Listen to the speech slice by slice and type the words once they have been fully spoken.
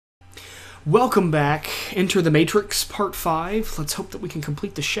Welcome back. Enter the Matrix Part 5. Let's hope that we can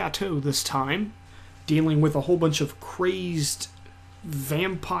complete the chateau this time. Dealing with a whole bunch of crazed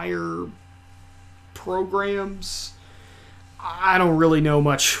vampire programs. I don't really know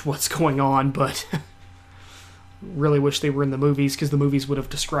much what's going on, but really wish they were in the movies, because the movies would have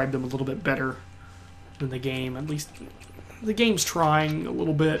described them a little bit better than the game. At least the game's trying a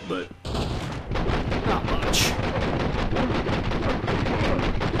little bit, but not much.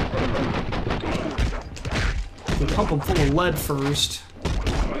 We pump them full of lead first.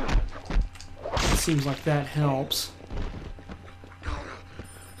 It seems like that helps.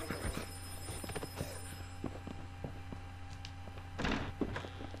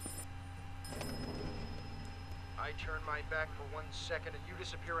 I turn my back for 1 second and you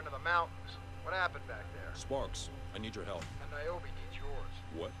disappear into the mountains. What happened back there? Sparks, I need your help. And Niobe needs yours.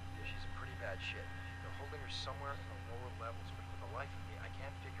 What? She's in pretty bad shape. They're holding her somewhere in the lower levels, but for the life of me, I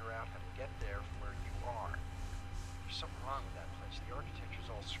can't figure out how to get there from where you are. There's something wrong with that place. The architecture's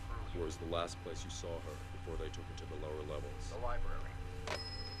all screwy. Where's the last place you saw her before they took her to the lower levels? The library.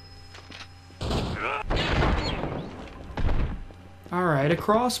 Alright, a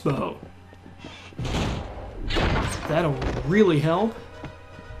crossbow. That'll really help.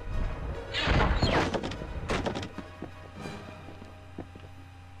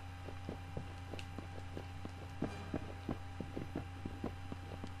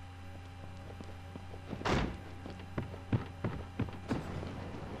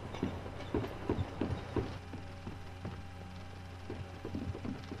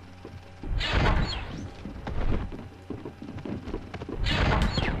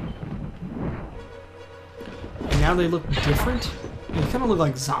 Now they look different. They kind of look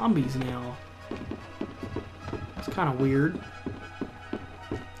like zombies now. It's kind of weird.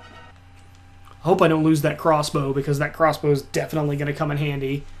 I hope I don't lose that crossbow, because that crossbow is definitely going to come in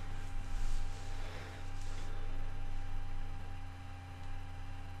handy.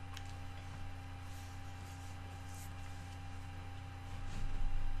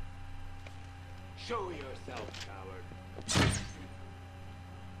 Show yourself, coward.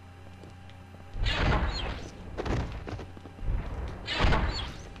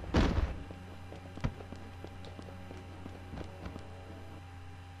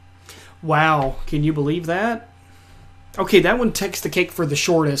 Wow, can you believe that? Okay, that one takes the cake for the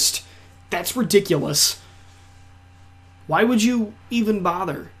shortest. That's ridiculous. Why would you even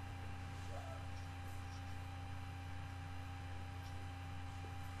bother?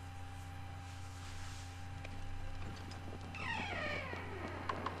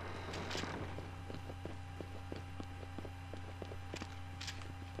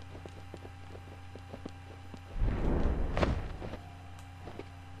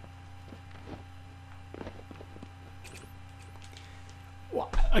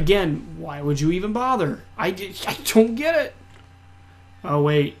 Again, why would you even bother? I don't get it. Oh,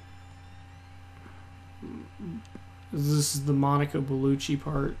 wait. This is the Monica Bellucci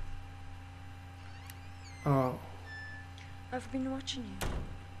part. Oh. I've been watching you.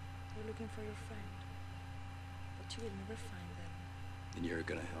 You're looking for your friend. But you will never find them. And you're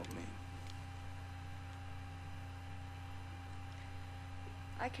gonna help me.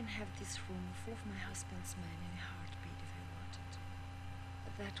 I can have this room full of my husband's men in a heartbeat if I wanted.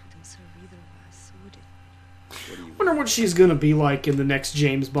 But that wouldn't serve either of us, would it? What do you Wonder what she's gonna be like in the next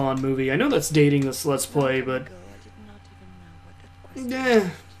James Bond movie. I know that's dating this Let's Play, but I did not even know what that question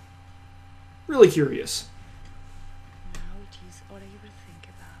was. really curious. Now it is all I ever think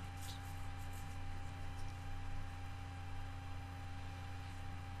about.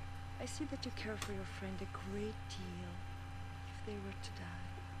 I see that you care for your friend a great deal. If they were to die,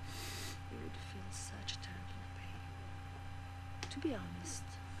 you would feel such terrible pain. To be honest,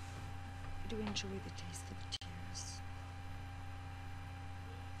 I do enjoy the taste of tears.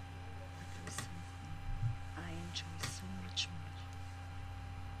 But there is something I enjoy so much more.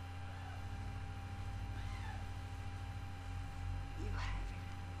 You have it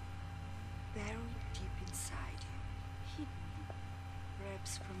buried deep inside you, hidden,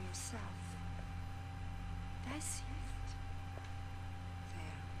 perhaps from yourself. And I see it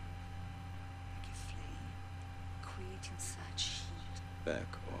there, like a flame, creating such heat.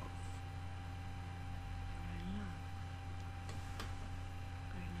 back off? You're in love.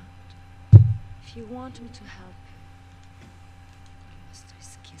 Or not. If you want me to help you, you must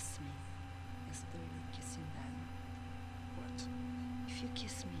always kiss me as though you're kissing them. What? If you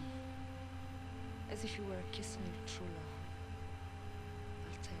kiss me as if you were kissing your true love,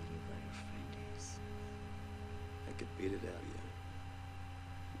 I'll tell you where your friend is. I could beat it out of you.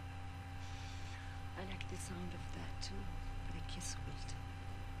 I like the sound of that too, but a kiss will do.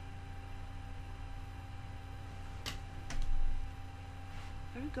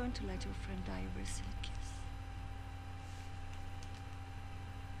 Are you going to let your friend die over a silly kiss?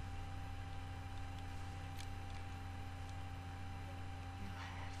 You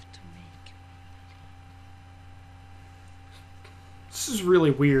have to make me believe. This is really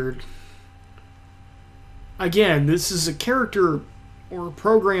weird. Again, this is a character or a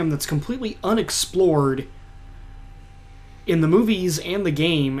program that's completely unexplored in the movies and the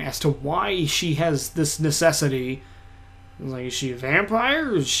game as to why she has this necessity. Like, is she a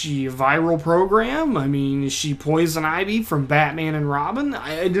vampire? Is she a viral program? I mean, is she Poison Ivy from Batman and Robin?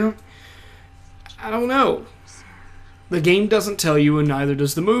 I don't know. The game doesn't tell you, and neither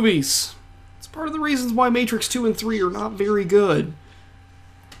does the movies. It's part of the reasons why Matrix 2 and 3 are not very good.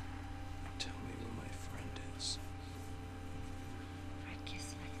 Tell me where my friend is. For a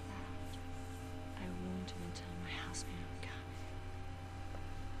kiss like that, I won't even tell my husband I'm coming.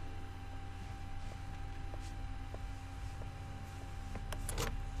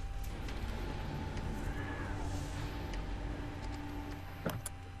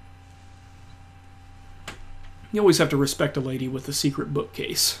 You always have to respect a lady with a secret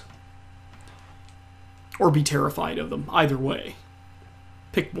bookcase. Or be terrified of them. Either way.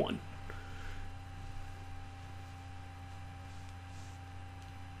 Pick one.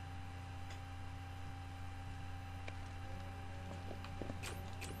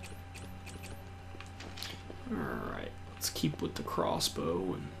 Alright, let's keep with the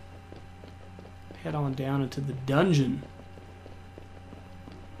crossbow and head on down into the dungeon.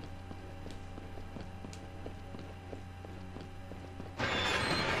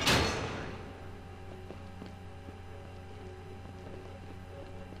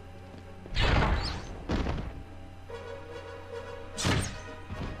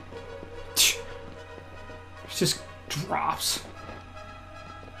 Just drops.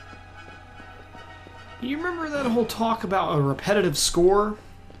 You remember that whole talk about a repetitive score?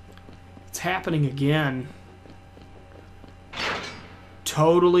 It's happening again.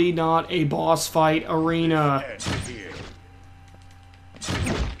 Totally not a boss fight arena.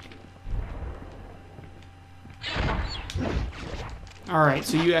 Alright,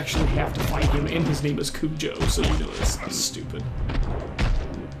 so you actually have to fight him, and his name is Cujo, so you know this is stupid.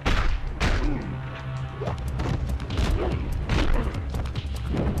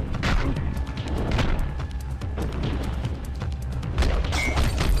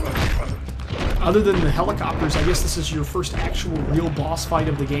 Other than the helicopters, I guess this is your first actual real boss fight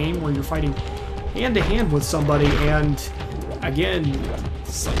of the game, where you're fighting hand-to-hand with somebody, and again,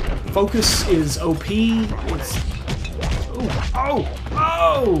 it's like, focus is OP, it's... Oh!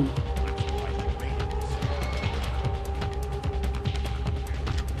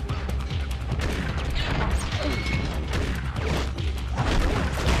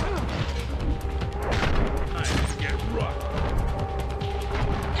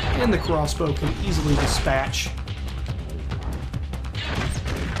 And the crossbow can easily dispatch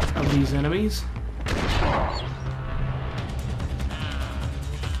of these enemies.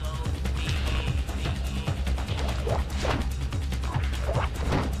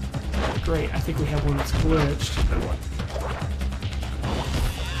 Great, I think we have one that's glitched.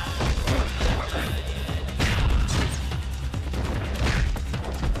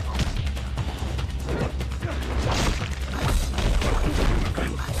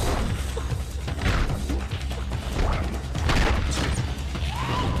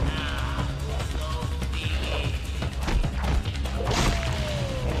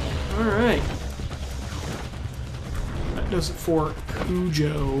 Alright. That does it for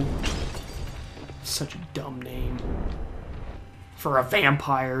Cujo. Such a dumb name. For a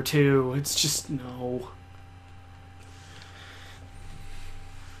vampire, too. It's just, no.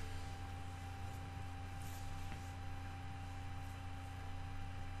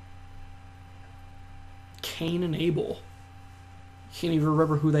 Cain and Abel. Can't even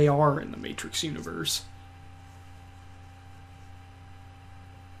remember who they are in the Matrix universe.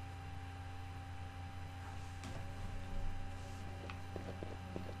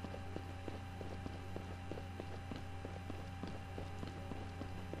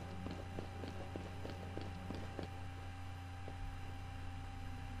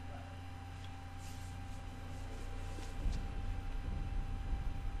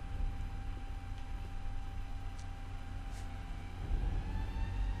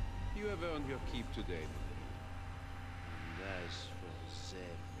 You have earned your keep today. And as for them,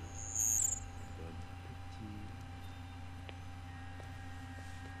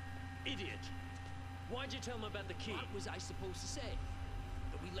 Idiot! Why'd you tell him about the key? What was I supposed to say?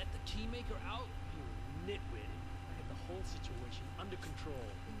 That we let the keymaker out? You nitwit. I had the whole situation under control.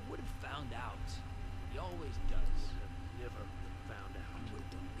 He would have found out. He always does. Never. found out. You would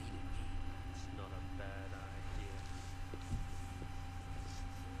have deleted me. It's not a bad idea.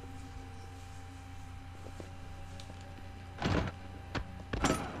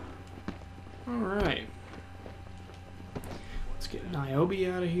 Alright. Let's get Niobe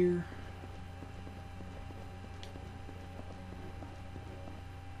out of here.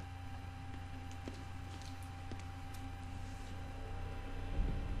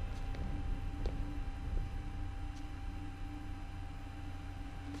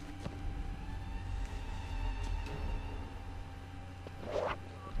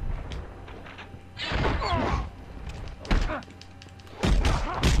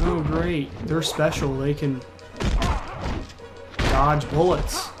 Oh great, they're special, they can dodge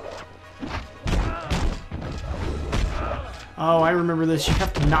bullets. Oh, I remember this, you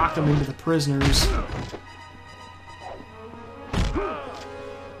have to knock them into the prisoners.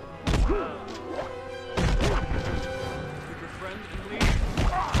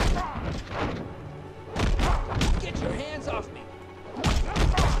 Get your hands off me!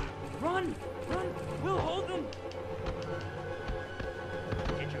 Run! Run! We'll hold them!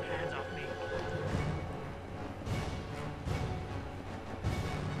 Get your hands off me.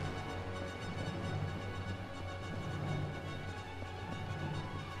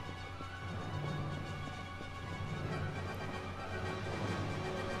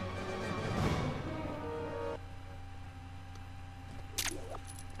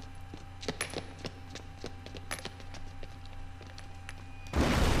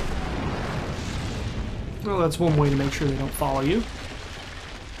 Well, that's one way to make sure they don't follow you.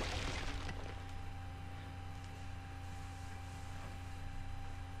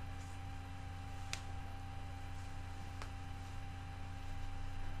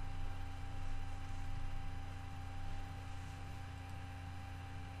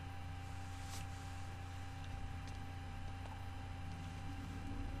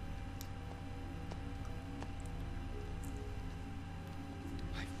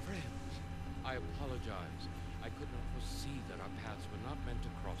 My friends, I apologize. I could not foresee that our paths were not meant to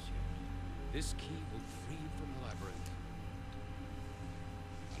cross yet. This key will free you from the labyrinth.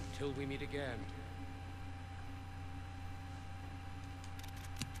 Until we meet again.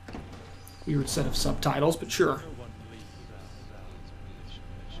 Weird set of subtitles, but sure.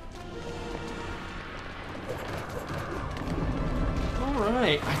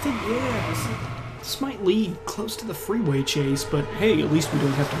 Alright, I think, yeah, this might lead close to the freeway chase, but hey, at least we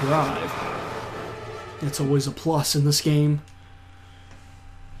don't have to drive. That's always a plus in this game.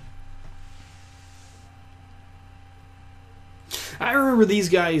 I remember these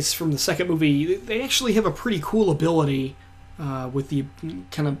guys from the second movie, they actually have a pretty cool ability with the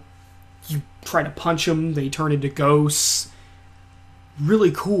kind of, you try to punch them, they turn into ghosts.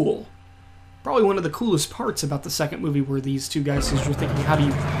 Really cool. Probably one of the coolest parts about the second movie were these two guys is you're thinking, how do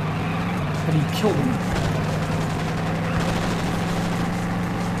you kill them?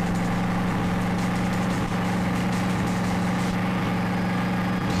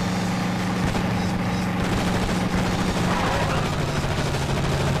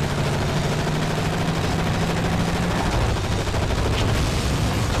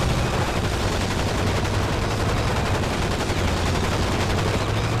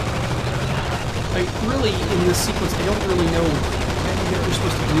 Really, in this sequence, I don't really know what you're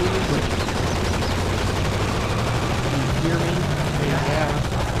supposed to do, but... Can you hear me? Yeah.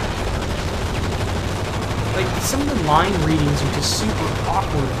 Like, some of the line readings are just super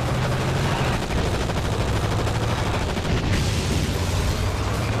awkward.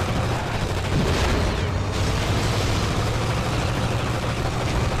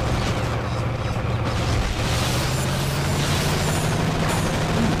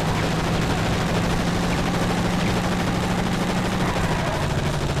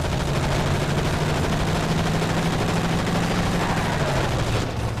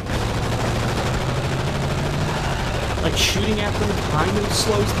 Like, shooting at them kind of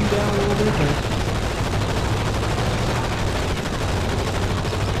slows them down a little bit, but...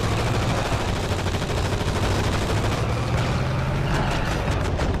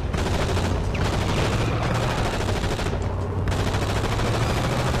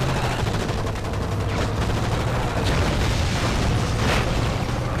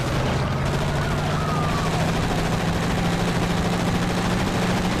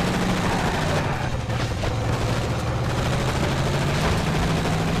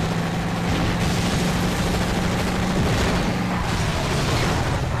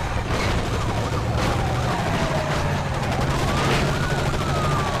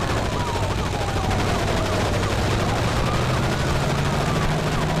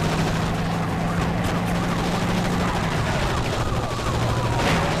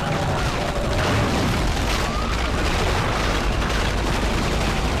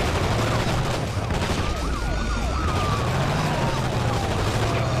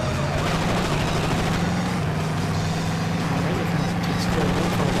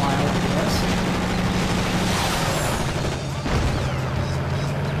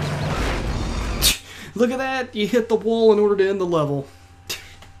 Look at that! You hit the wall in order to end the level.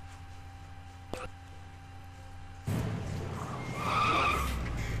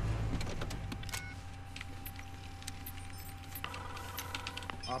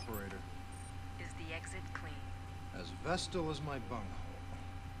 Operator, Is the exit clean? as vestal as my bunghole.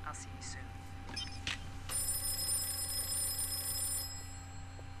 I'll see you soon.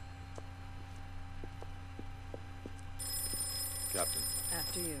 Captain.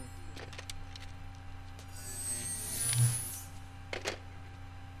 After you.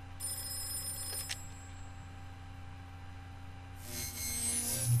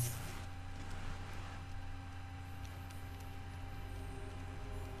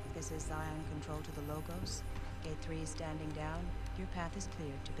 This is Zion Control to the Logos. Gate 3 is standing down. Your path is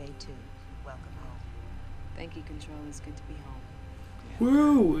cleared to Bay 2. Welcome home. Thank you, Control. It's good to be home.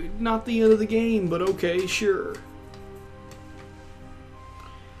 Woo! Not the end of the game, but okay, sure. Look at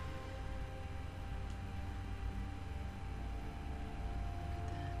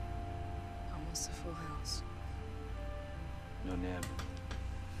that. Almost a full house. No nab.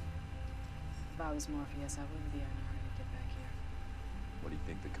 If I was Morpheus, I wouldn't be in a hurry to get back here. What do you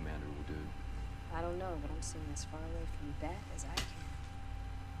think the commander will do? I don't know, but I'm staying as far away from that as I can.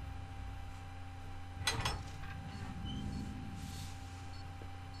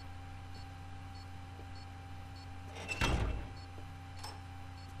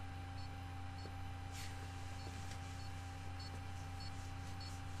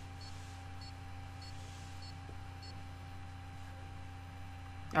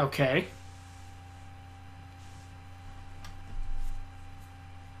 Okay.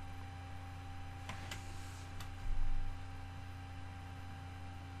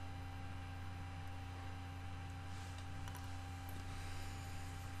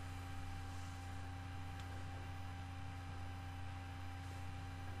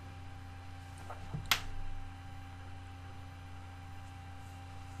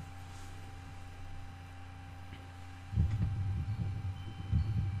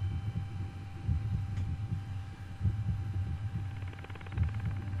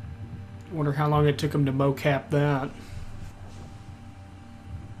 Wonder how long it took him to mocap that.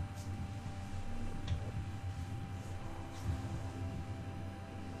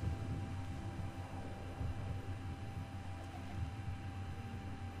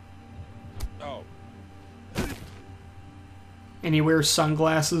 Oh. And he wears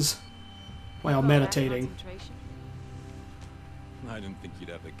sunglasses while meditating. Concentration. I didn't think you'd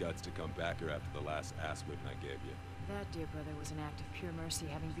have the guts to come back here after the last ass whipping I gave you. That, dear brother, was an act of pure mercy,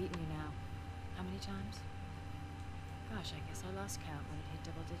 having beaten you now. How many times? Gosh, I guess I lost count when it hit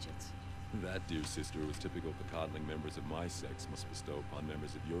double digits. That, dear sister, was typical of the coddling members of my sex must bestow upon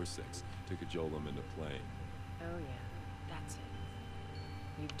members of your sex to cajole them into playing. Oh yeah, that's it.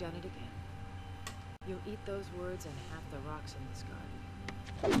 You've done it again. You'll eat those words and half the rocks in this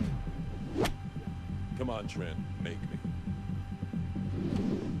garden. Come on, Trent, make me.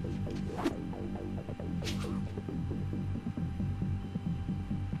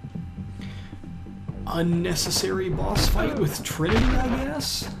 Unnecessary boss fight with Trinity, I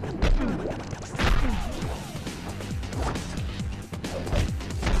guess?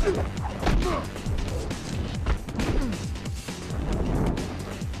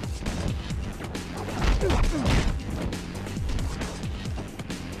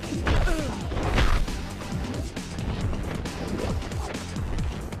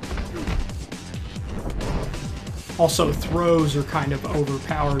 Also, throws are kind of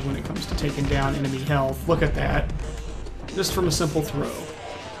overpowered when it comes to taking down enemy health. Look at that. Just from a simple throw.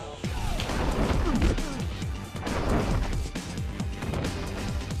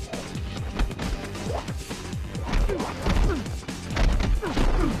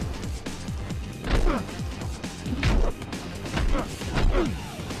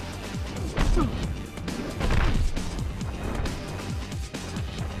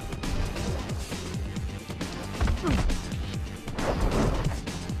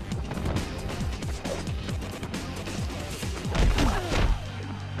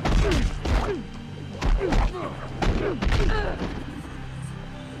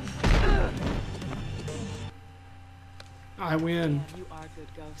 I win. Yeah, you are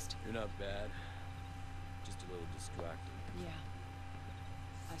good, Ghost. You're not bad. Just a little distracted. Yeah,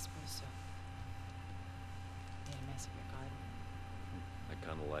 I suppose so. Made a mess of your garden. I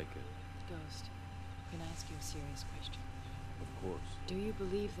kinda like it. Ghost, can I ask you a serious question? Of course. Do you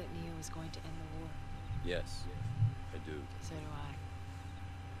believe that Neo is going to end the war? Yes, I do. So do I.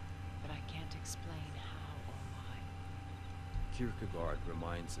 But I can't explain how or why. Kierkegaard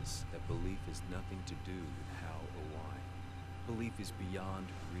reminds us that belief has nothing to do with how or why. Belief is beyond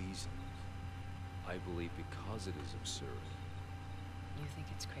reason. I believe because it is absurd. You think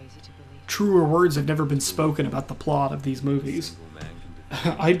it's crazy to believe? Truer words have never been spoken about the plot of these movies. A single man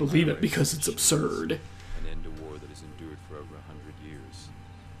can defeat I believe it entire because it's nation, absurd. and end a war that has endured for over 100 years.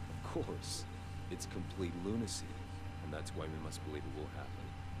 Of course, it's complete lunacy, and that's why we must believe it will happen.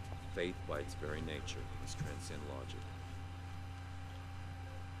 Faith, by its very nature, must transcend logic.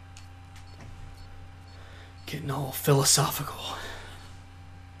 Getting all philosophical.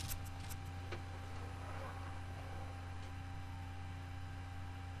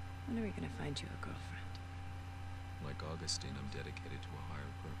 When are we gonna find you a girlfriend? Like Augustine, I'm dedicated to a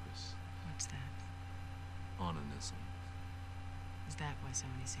higher purpose. What's that? Onanism. Is that why so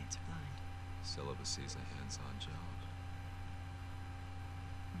many saints are blind? Celibacy is a hands-on job.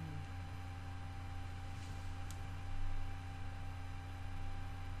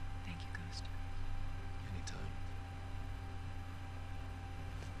 Thank you, Ghost. Anytime.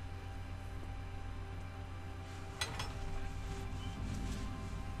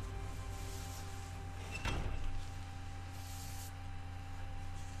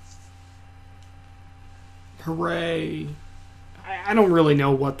 Hooray. I don't really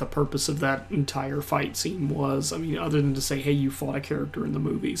know what the purpose of that entire fight scene was. I mean, other than to say, hey, you fought a character in the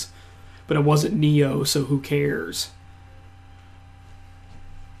movies. But it wasn't Neo, so who cares?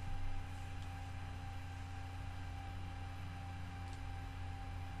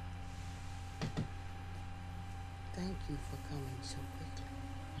 Thank you for coming so quickly.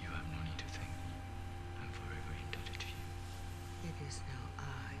 You have no need to thank me. I'm forever indebted to you. It is now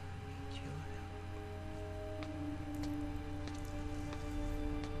I who need your help.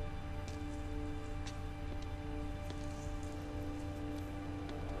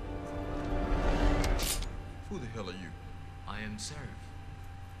 Who the hell are you? I am Seraph,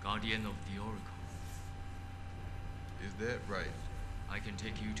 guardian of the Oracle. Is that right? I can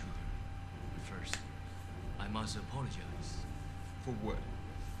take you to her. But first, I must apologize. For what?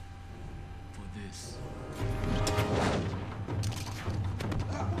 For this.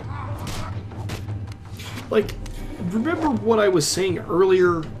 Like, remember what I was saying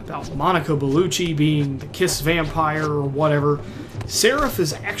earlier about Monica Bellucci being the Kiss vampire or whatever? Seraph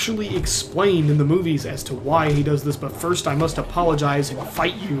is actually explained in the movies as to why he does this, but first I must apologize and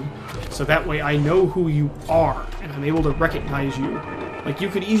fight you, so that way I know who you are, and I'm able to recognize you. Like, you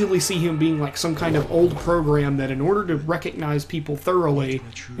could easily see him being like some kind of old program that in order to recognize people thoroughly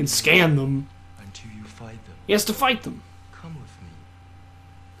and scan them, Until you fight them. he has to fight them. Come with me.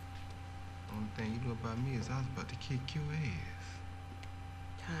 Only thing you know about me is I was about to kick your ass.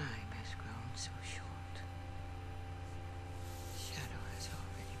 Time has grown so short. Shadow has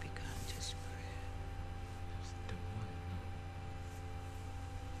already begun to spread. The one,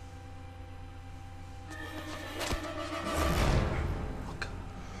 Look,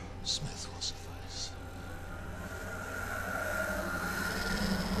 Smith will suffice.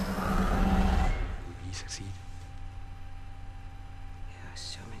 Will he succeed? There are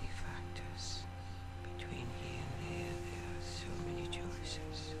so many factors. Between here and there, there are so many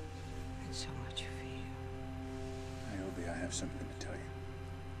choices. And so much fear. Niobe, I have something to tell you.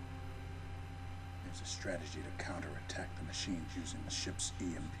 There's a strategy to counterattack the machines using the ship's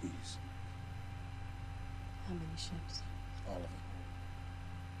EMPs. How many ships? All of them.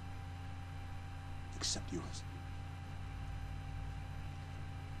 Except yours.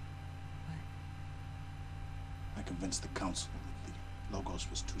 I convinced the council that the Logos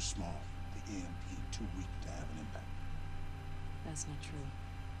was too small, the EMP too weak to have an impact. That's not true.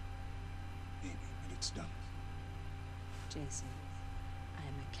 Maybe, but it's done. Jason, I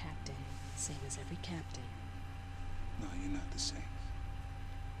am a captain, same as every captain. No, you're not the same.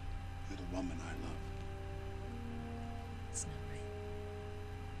 You're the woman I love. It's not right.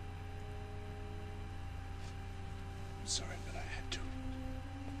 I'm sorry, but I had to.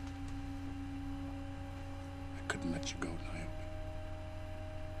 I couldn't let you go, Niobe.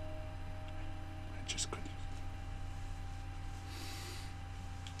 I just couldn't.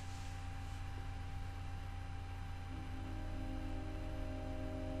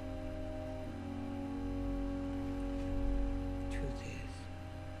 Truth is,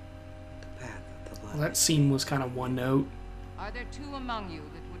 the path of the Well, that scene was kind of one note. Are there two among you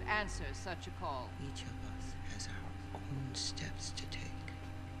that would answer such a call? Each of us has our own steps to take,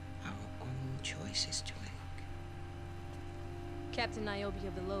 our own choices to make. Captain Niobe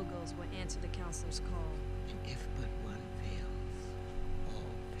of the Logos will answer the counselor's call. And if but one fails, all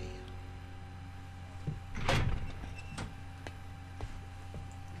fail.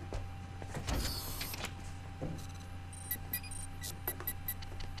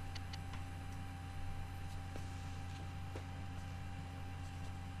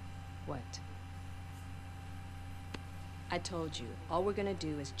 What? I told you, all we're gonna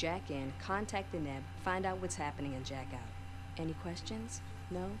do is jack in, contact the Neb, find out what's happening, and jack out. Any questions?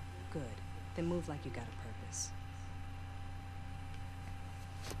 No? Good. Then move like you got a purpose.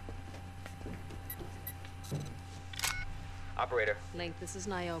 Operator. Link, this is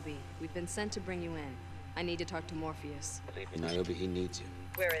Niobe. We've been sent to bring you in. I need to talk to Morpheus. Niobe, he needs you.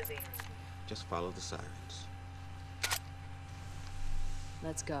 Where is he? Just follow the sirens.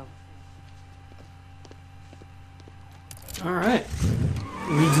 Let's go. All right.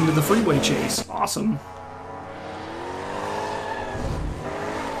 Leads into the freeway chase. Awesome.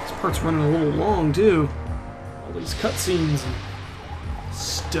 This part's running a little long, too. All these cutscenes and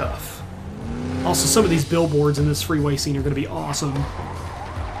stuff. Also, some of these billboards in this freeway scene are going to be awesome.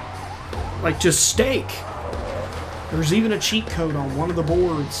 Like, just steak. There's even a cheat code on one of the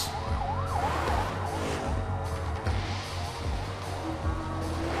boards.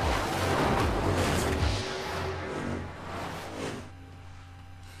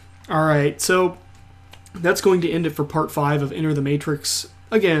 Alright, so that's going to end it for part 5 of Enter the Matrix.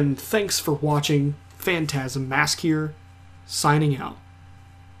 Again, thanks for watching. Phantasm Mask here, signing out.